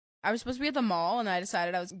I was supposed to be at the mall, and I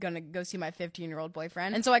decided I was gonna go see my 15-year-old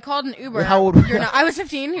boyfriend. And so I called an Uber. Wait, how old were you? I was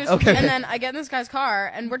 15. He was 15. Okay. And then I get in this guy's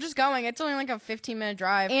car, and we're just going. It's only like a 15-minute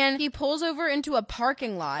drive. And he pulls over into a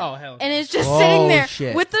parking lot. Oh, hell. And is just sitting there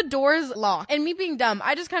shit. with the doors locked. And me being dumb,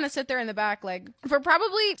 I just kind of sit there in the back, like, for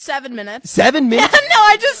probably 7 minutes. 7 minutes? No,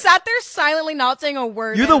 I just sat there silently, not saying a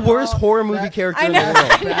word. You're the worst horror movie character I in know, the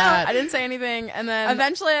world. I know. I didn't say anything. And then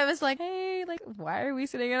eventually I was like, hey, like, why are we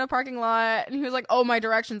sitting in a parking lot? And he was like, oh, my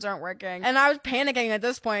directions aren't working. And I was panicking at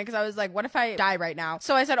this point because I was like, what if I die right now?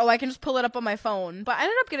 So I said, oh, I can just pull it up on my phone. But I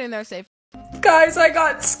ended up getting there safe. Guys, I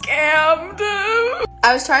got scammed.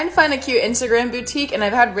 I was trying to find a cute Instagram boutique, and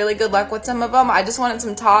I've had really good luck with some of them. I just wanted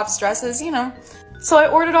some tops, dresses, you know. So I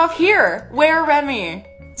ordered off here. Where, Remy?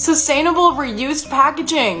 Sustainable reused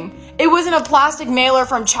packaging. It wasn't a plastic mailer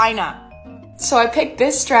from China. So I picked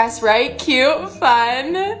this dress, right? Cute,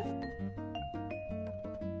 fun.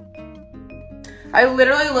 I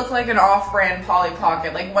literally look like an off-brand Polly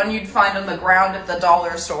Pocket, like one you'd find on the ground at the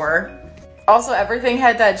dollar store. Also, everything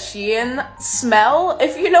had that Shein smell,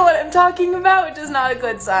 if you know what I'm talking about, which is not a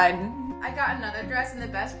good sign. I got another dress, and the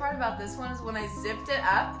best part about this one is when I zipped it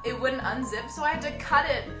up, it wouldn't unzip, so I had to cut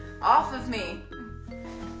it off of me.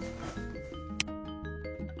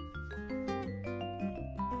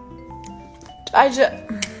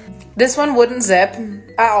 This one wouldn't zip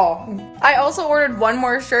at all. I also ordered one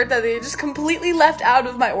more shirt that they just completely left out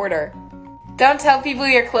of my order. Don't tell people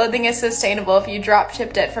your clothing is sustainable if you drop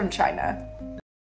shipped it from China.